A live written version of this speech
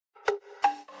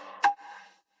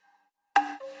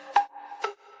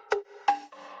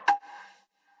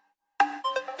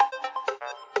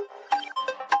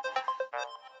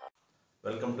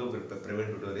Welcome to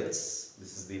Prevent Tutorials.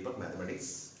 This is Deepak,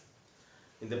 Mathematics.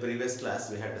 In the previous class,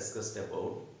 we had discussed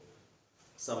about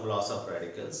some laws of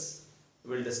radicals.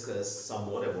 We will discuss some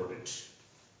more about it.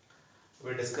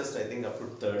 We discussed, I think, up to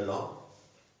third law.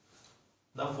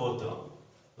 The fourth law,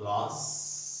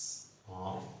 laws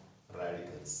of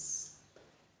radicals.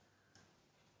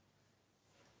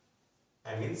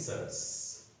 I mean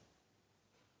surds.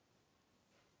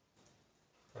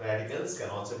 Radicals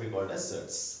can also be called as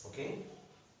surds.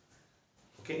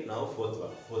 Okay, now fourth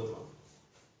one.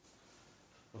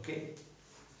 Okay,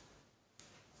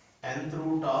 nth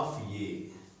root of a.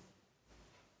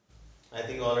 I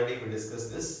think already we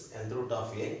discussed this. Nth root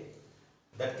of a,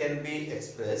 that can be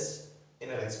expressed in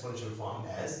an exponential form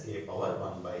as a power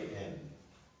 1 by n.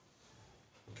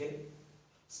 Okay,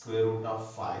 square root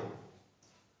of 5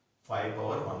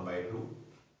 power 1 by 2,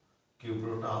 cube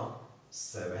root of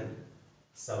 7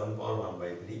 power 1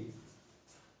 by 3,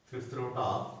 fifth root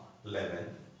of 11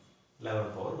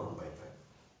 power 1 by 5.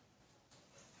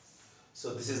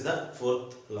 So this is the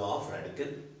fourth law of radical.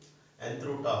 Nth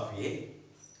root of a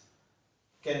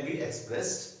can be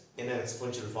expressed in an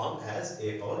exponential form as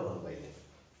a power 1 by n.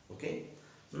 Okay.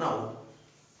 Now,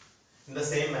 in the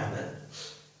same manner,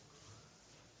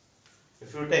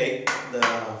 if you take the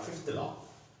fifth law,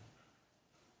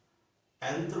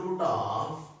 nth root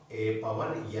of a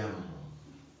power m.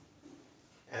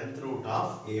 Nth root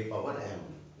of a power m.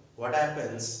 What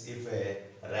happens if a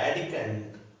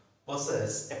radicand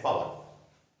possesses a power?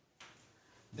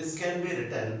 This can be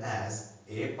written as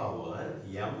a power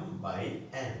m by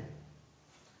n.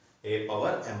 A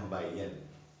power m by n.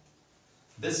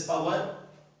 This power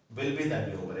will be the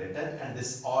numerator and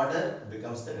this order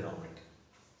becomes the denominator.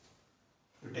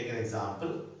 You take an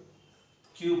example,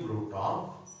 cube root of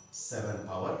 7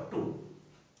 power 2.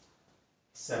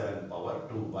 7 power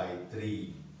 2 by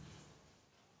 3.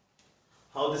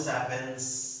 How this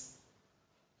happens?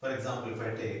 For example, if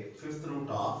I take fifth root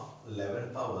of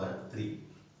 11 power 3.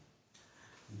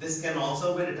 This can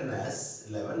also be written as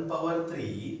 11 power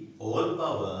 3 whole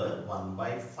power 1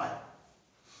 by 5.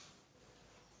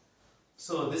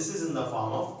 So this is in the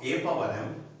form of a power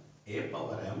m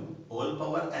whole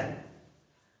power n,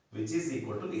 which is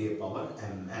equal to a power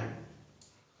mn.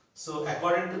 So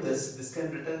according to this can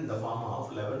be written in the form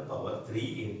of 11 power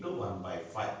 3 into 1 by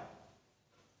 5.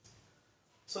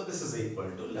 So this is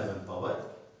equal to 11 power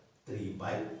 3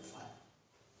 by 5.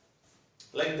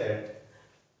 Like that,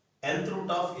 nth root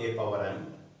of a power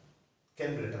m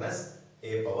can be written as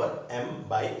a power m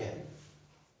by n.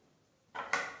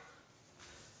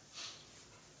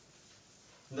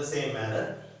 In the same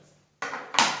manner,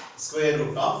 square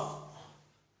root of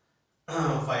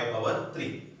 5 power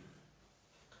 3.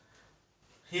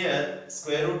 Here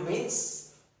square root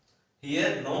means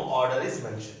here no order is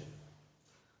mentioned.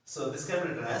 So this can be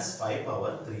written as 5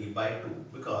 power 3 by 2,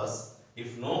 because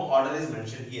if no order is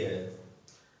mentioned here,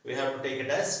 we have to take it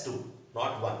as 2,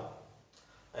 not 1.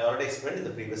 I already explained in the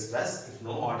previous class, if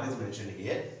no order is mentioned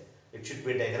here, it should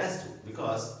be taken as 2,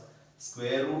 because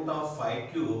square root of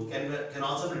 5 cube can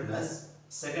also be written as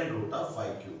second root of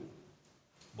 5 cube.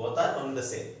 Both are only the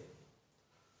same.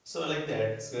 So like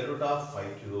that, square root of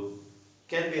 5 cube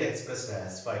can be expressed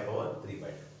as 5 power 3 by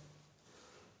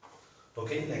 2.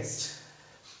 Okay, next.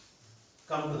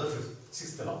 Come to the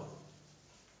sixth law.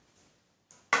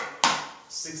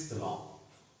 Sixth law.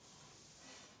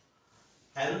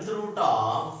 Nth root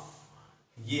of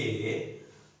a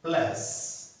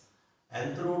plus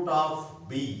nth root of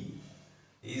b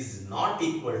is not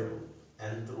equal to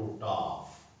nth root of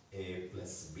a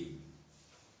plus b.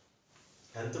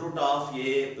 Nth root of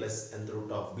a plus nth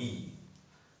root of b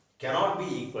cannot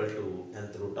be equal to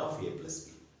nth root of a plus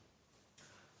b.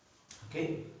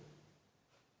 Okay.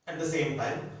 At the same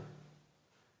time,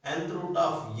 nth root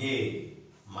of a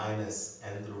minus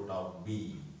nth root of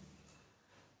b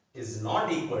is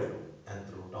not equal to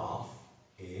nth root of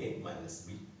a minus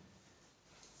b.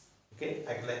 Okay,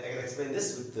 I can explain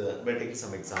this with by taking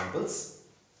some examples.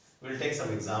 We will take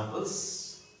some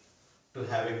examples to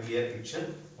have a clear picture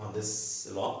on this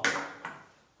law.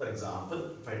 For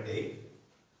example, if I take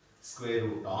square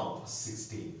root of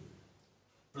 16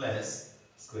 plus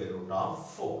square root of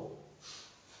 4.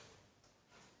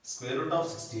 Square root of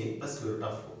 16 plus square root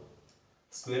of 4.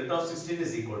 Square root of 16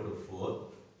 is equal to 4.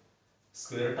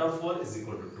 Square root of 4 is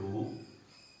equal to 2,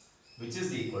 which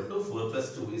is equal to 4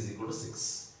 plus 2 is equal to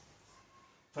 6.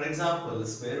 For example,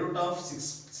 square root of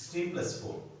 16 plus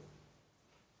 4,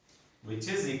 which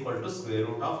is equal to square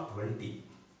root of 20.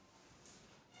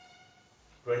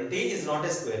 20 is not a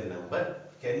square number.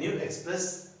 Can you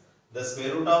express the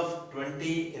square root of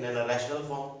 20 in an irrational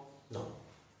form? No.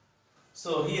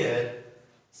 So here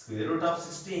square root of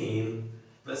 16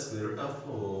 plus square root of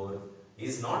 4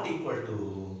 is not equal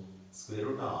to square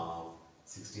root of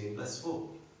 16 plus 4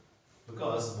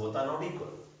 because both are not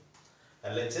equal.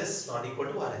 LHS not equal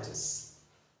to RHS.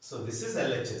 So this is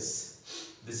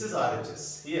LHS, this is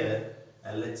RHS. Here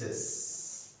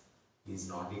LHS is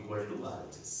not equal to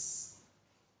RHS.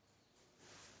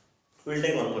 We will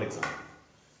take one more example.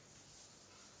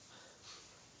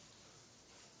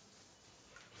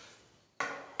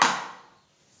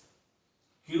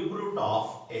 Cube root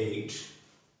of 8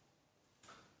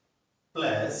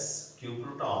 plus cube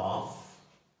root of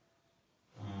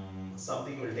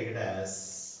something, we will take it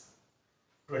as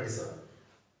 27.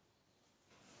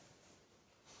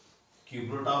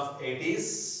 Cube root of 8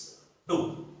 is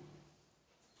 2.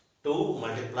 2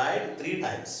 multiplied 3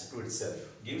 times to itself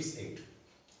gives 8.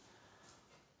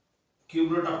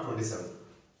 Cube root of 27.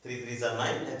 3 3s are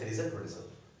 9 and 3s are 27.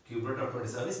 Cube root of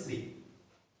 27 is 3.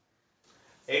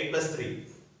 8 plus 3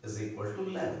 is equal to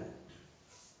 11.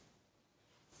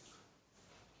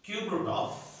 Cube root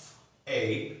of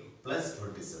 8 plus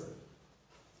 27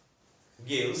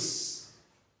 gives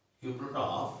cube root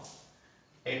of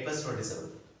 8 plus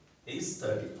 27 is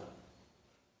 35.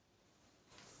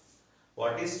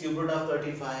 What is cube root of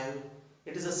 35?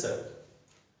 It is a surd.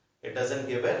 It doesn't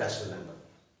give a rational number.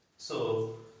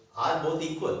 So, are both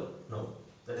equal? No.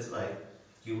 That is why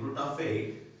cube root of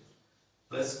 8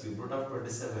 plus cube root of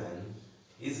 27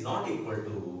 is not equal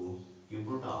to cube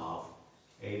root of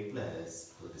 8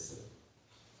 plus 27.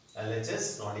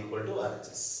 LHS not equal to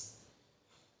RHS.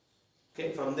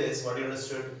 Okay, from this what you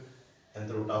understood?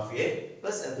 Nth root of A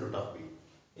plus nth root of B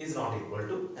is not equal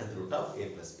to nth root of A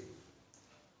plus B.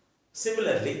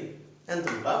 Similarly, nth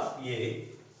root of A,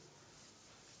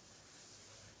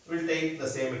 we will take the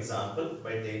same example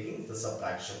by taking the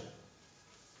subtraction.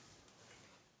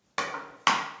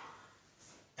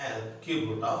 And cube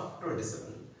root of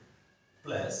 27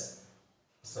 plus,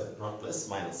 sorry, not plus,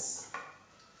 minus.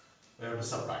 We have to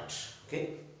subtract,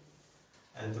 okay?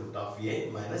 Nth root of A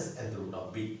minus nth root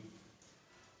of B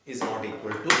is not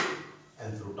equal to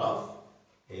nth root of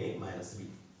A minus B.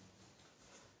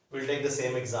 We will take the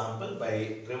same example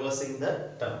by reversing the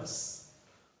terms.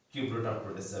 Cube root of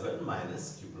 27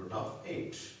 minus cube root of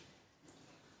 8.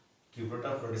 Cube root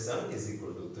of 27 is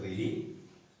equal to 3.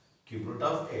 Cube root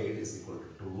of 8 is equal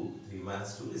to 2. 3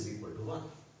 minus 2 is equal to 1.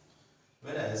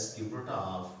 Whereas cube root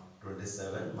of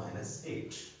 27 minus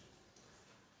 8,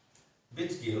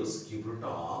 which gives cube root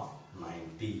of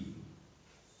 90.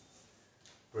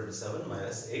 27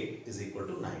 minus 8 is equal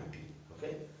to 90.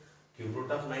 Okay. Cube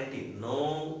root of 90.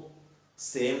 No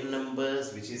same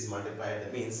numbers which is multiplied.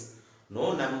 That means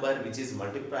no number which is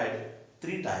multiplied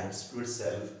 3 times to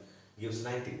itself gives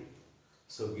 90.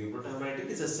 So cube root of 90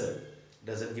 is a surd.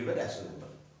 Doesn't give a rational number.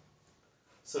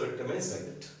 So it remains like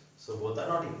that. So both are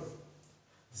not equal.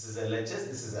 This is LHS,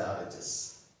 this is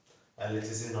RHS.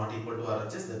 LHS is not equal to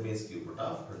RHS, that means cube root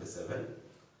of 27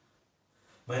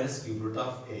 minus cube root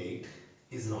of 8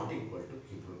 is not equal to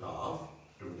cube root of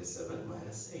 27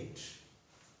 minus 8.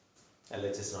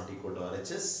 LHS not equal to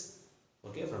RHS.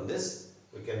 Okay, from this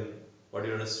we can, what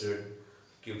you understood?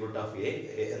 Cube root of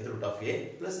A, nth root of A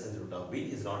plus nth root of B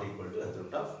is not equal to nth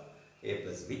root of A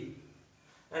plus B.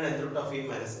 And nth root of A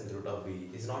minus nth root of B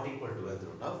is not equal to nth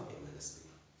root of A minus B.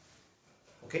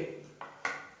 Okay.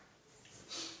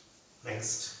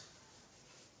 Next.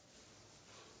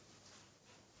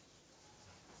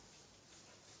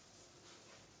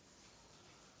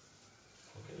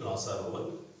 Okay, loss are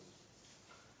over.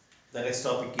 The next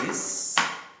topic is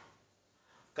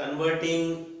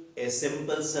converting a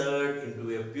simple surd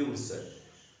into a pure surd.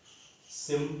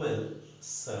 Simple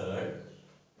surd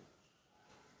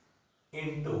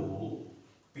into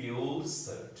pure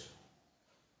surd.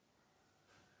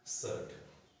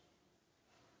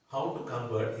 How to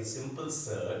convert a simple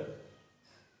surd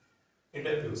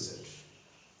into a pure surd?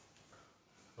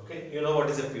 Okay, you know what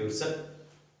is a pure surd?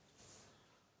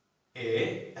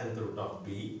 A nth root of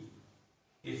B.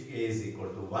 If A is equal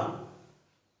to 1,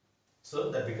 so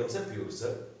that becomes a pure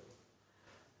surd.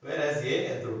 Whereas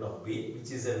A nth root of B, which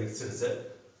is a mixed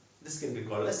surd, this can be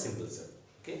called a simple surd.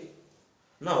 Okay.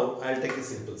 Now I will take a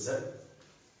simple surd.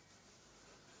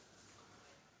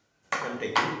 I am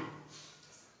taking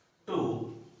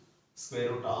 2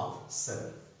 square root of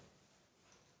 7.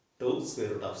 2 square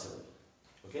root of 7.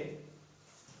 Okay.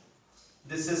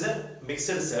 This is a mixed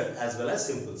surd as well as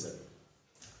simple surd.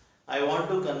 I want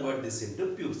to convert this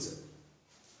into pure surd.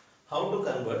 How to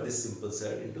convert this simple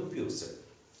surd into pure surd?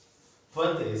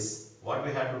 For this, what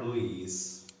we have to do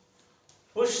is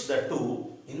push the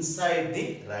 2 inside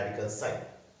the radical sign.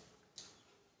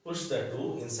 Push the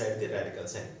 2 inside the radical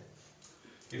sign.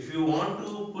 If you want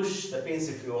to push, that means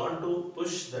if you want to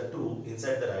push the 2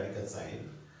 inside the radical sign,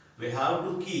 we have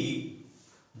to keep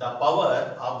the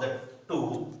power of the 2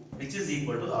 which is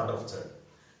equal to order of third.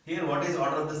 Here what is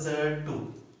order of the third?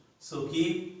 2. So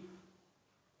keep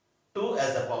 2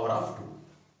 as the power of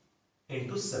 2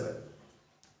 into 7.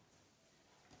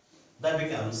 That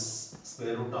becomes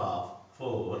square root of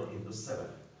 4 into 7.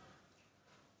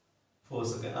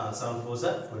 7 4s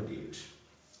are 28.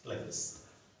 Like this.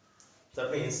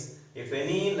 That means if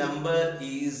any number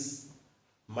is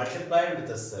multiplied with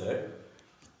a surd,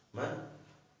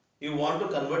 you want to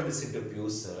convert this into pure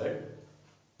surd,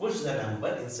 push the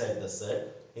number inside the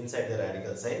surd, inside the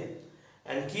radical sign,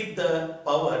 and keep the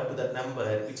power to that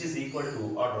number which is equal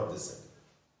to order of the surd.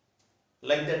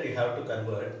 Like that you have to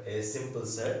convert a simple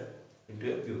surd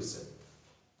into a pure surd.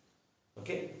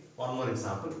 Okay, one more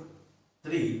example.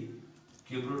 3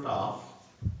 cube root of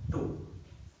 2.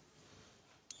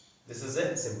 This is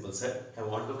a simple surd. I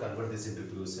want to convert this into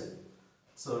pure surd.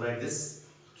 So write this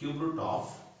cube root of,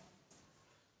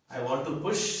 I want to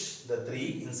push the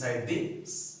 3 inside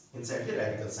the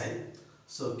radical sign.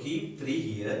 So keep 3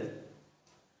 here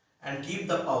and keep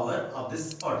the power of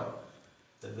this order.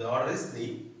 The order is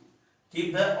 3.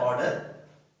 Keep the order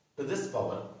to this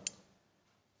power.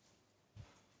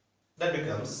 That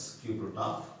becomes cube root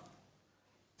of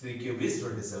 3 cube is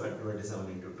 27.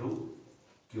 27 into 2.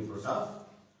 Cube root of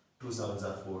 2 7s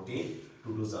are 14. 2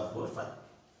 2s are 4 5.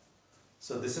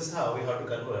 So this is how we have to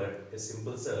convert a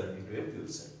simple surd into a pure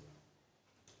surd.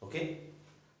 Okay.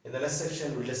 In the next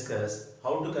section we will discuss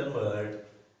how to convert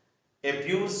a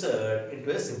pure surd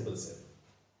into a simple surd.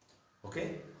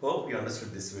 Okay. Hope you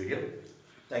understood this video.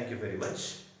 Thank you very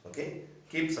much. Okay.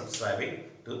 Keep subscribing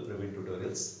to Praveen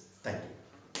Tutorials. Thank you.